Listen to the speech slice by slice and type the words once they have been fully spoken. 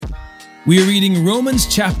We are reading Romans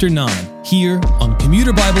chapter 9 here on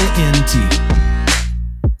Commuter Bible NT.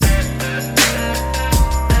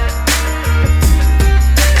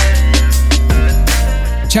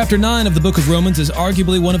 Chapter 9 of the book of Romans is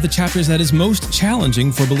arguably one of the chapters that is most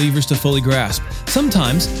challenging for believers to fully grasp,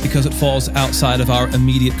 sometimes because it falls outside of our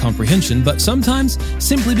immediate comprehension, but sometimes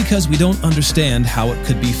simply because we don't understand how it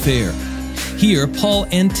could be fair. Here, Paul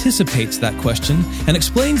anticipates that question and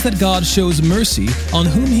explains that God shows mercy on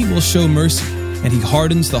whom he will show mercy, and he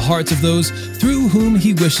hardens the hearts of those through whom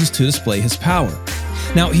he wishes to display his power.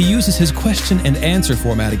 Now, he uses his question and answer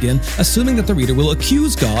format again, assuming that the reader will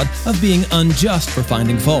accuse God of being unjust for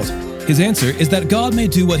finding fault. His answer is that God may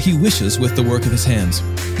do what he wishes with the work of his hands.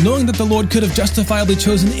 Knowing that the Lord could have justifiably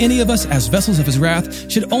chosen any of us as vessels of his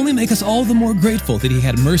wrath should only make us all the more grateful that he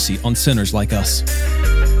had mercy on sinners like us.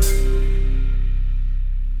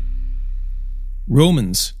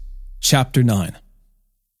 Romans chapter 9.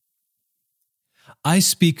 I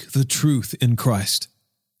speak the truth in Christ.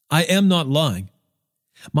 I am not lying.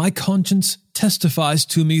 My conscience testifies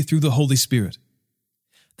to me through the Holy Spirit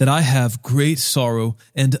that I have great sorrow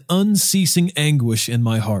and unceasing anguish in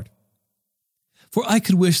my heart. For I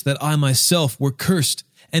could wish that I myself were cursed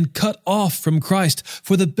and cut off from Christ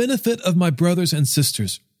for the benefit of my brothers and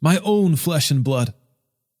sisters, my own flesh and blood.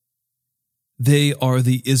 They are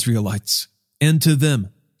the Israelites, and to them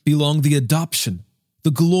belong the adoption,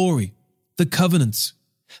 the glory, the covenants,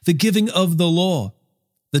 the giving of the law,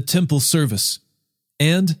 the temple service,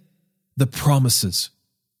 and the promises.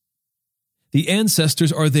 The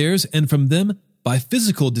ancestors are theirs, and from them, by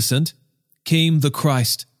physical descent, came the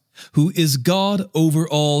Christ, who is God over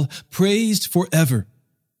all, praised forever.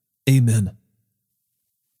 Amen.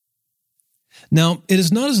 Now, it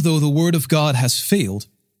is not as though the word of God has failed,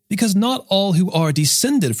 because not all who are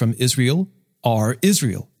descended from Israel are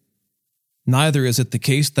Israel. Neither is it the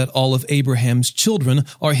case that all of Abraham's children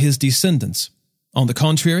are his descendants. On the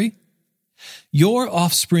contrary, your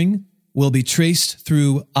offspring will be traced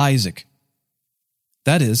through Isaac.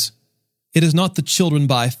 That is, it is not the children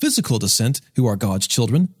by physical descent who are God's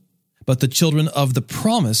children, but the children of the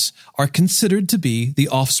promise are considered to be the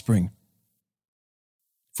offspring.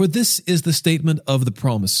 For this is the statement of the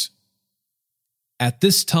promise. At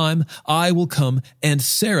this time I will come, and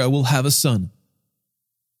Sarah will have a son.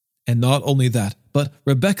 And not only that, but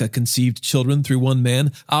Rebekah conceived children through one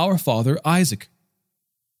man, our father Isaac.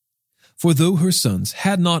 For though her sons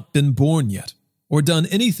had not been born yet, or done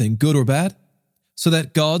anything good or bad, so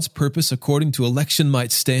that God's purpose according to election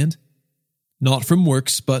might stand, not from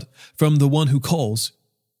works, but from the one who calls,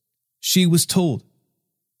 she was told,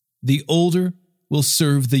 the older will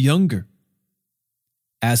serve the younger.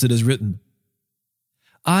 As it is written,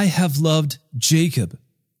 I have loved Jacob,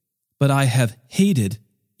 but I have hated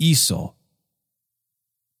Esau.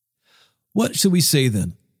 What shall we say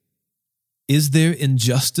then? Is there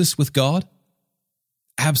injustice with God?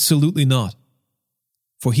 Absolutely not.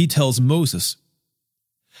 For he tells Moses,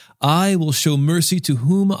 I will show mercy to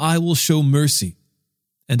whom I will show mercy,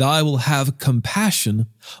 and I will have compassion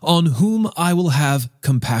on whom I will have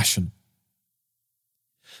compassion.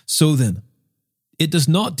 So then, it does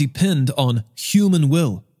not depend on human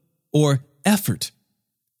will or effort,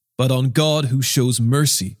 but on God who shows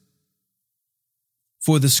mercy.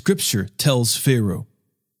 For the scripture tells Pharaoh,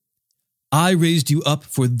 I raised you up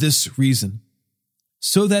for this reason,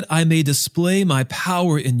 so that I may display my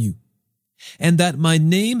power in you, and that my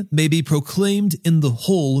name may be proclaimed in the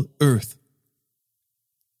whole earth.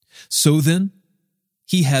 So then,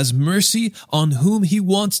 he has mercy on whom he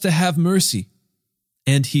wants to have mercy,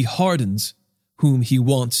 and he hardens whom he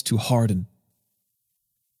wants to harden.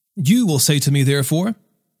 You will say to me, therefore,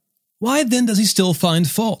 why then does he still find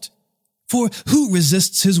fault? For who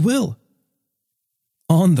resists his will?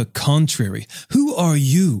 On the contrary, who are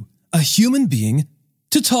you, a human being,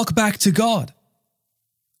 to talk back to God?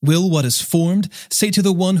 Will what is formed say to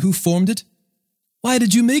the one who formed it, why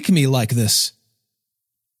did you make me like this?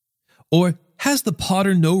 Or has the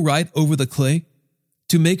potter no right over the clay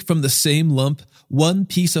to make from the same lump one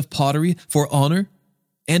piece of pottery for honor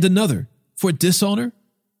and another for dishonor?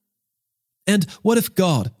 And what if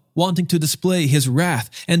God, wanting to display his wrath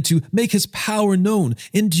and to make his power known,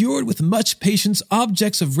 endured with much patience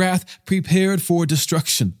objects of wrath prepared for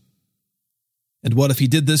destruction? And what if he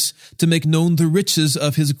did this to make known the riches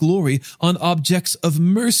of his glory on objects of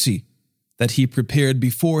mercy that he prepared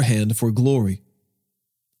beforehand for glory?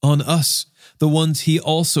 On us, the ones he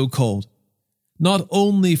also called, not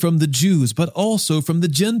only from the Jews, but also from the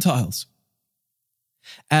Gentiles.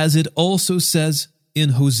 As it also says in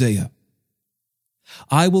Hosea,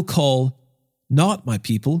 I will call not my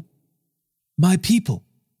people,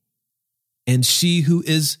 and she who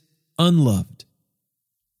is unloved,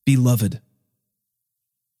 beloved.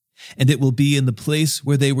 And it will be in the place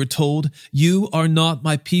where they were told, "You are not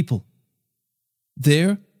my people."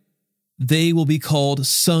 There they will be called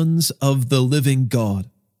sons of the living God.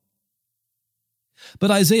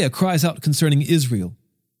 But Isaiah cries out concerning Israel,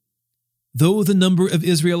 "Though the number of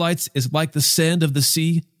Israelites is like the sand of the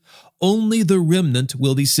sea, only the remnant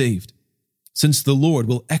will be saved, since the Lord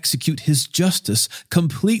will execute his justice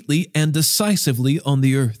completely and decisively on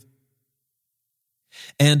the earth."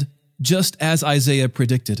 And just as Isaiah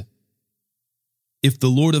predicted, if the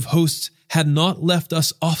Lord of hosts had not left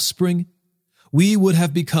us offspring, we would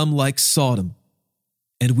have become like Sodom,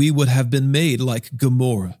 and we would have been made like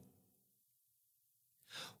Gomorrah.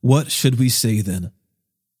 What should we say then?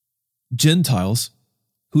 Gentiles,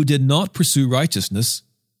 who did not pursue righteousness,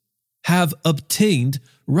 have obtained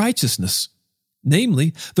righteousness,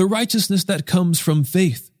 namely, the righteousness that comes from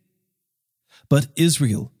faith. But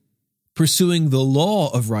Israel, pursuing the law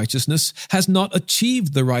of righteousness, has not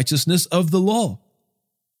achieved the righteousness of the law.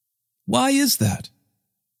 Why is that?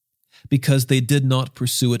 Because they did not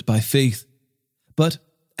pursue it by faith, but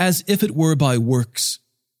as if it were by works.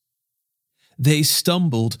 They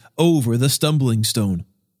stumbled over the stumbling stone.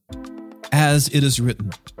 As it is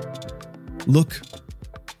written, "Look,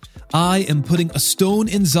 I am putting a stone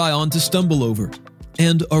in Zion to stumble over,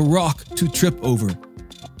 and a rock to trip over,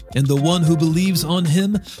 and the one who believes on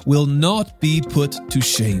him will not be put to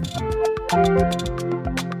shame."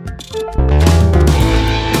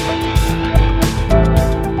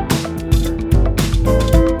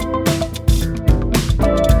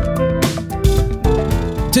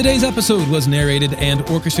 Today's episode was narrated and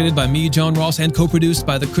orchestrated by me, John Ross, and co-produced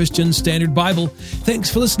by the Christian Standard Bible. Thanks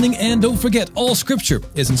for listening, and don't forget, all Scripture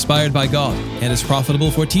is inspired by God and is profitable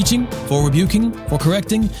for teaching, for rebuking, for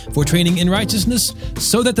correcting, for training in righteousness,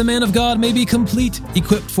 so that the man of God may be complete,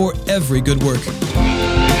 equipped for every good work.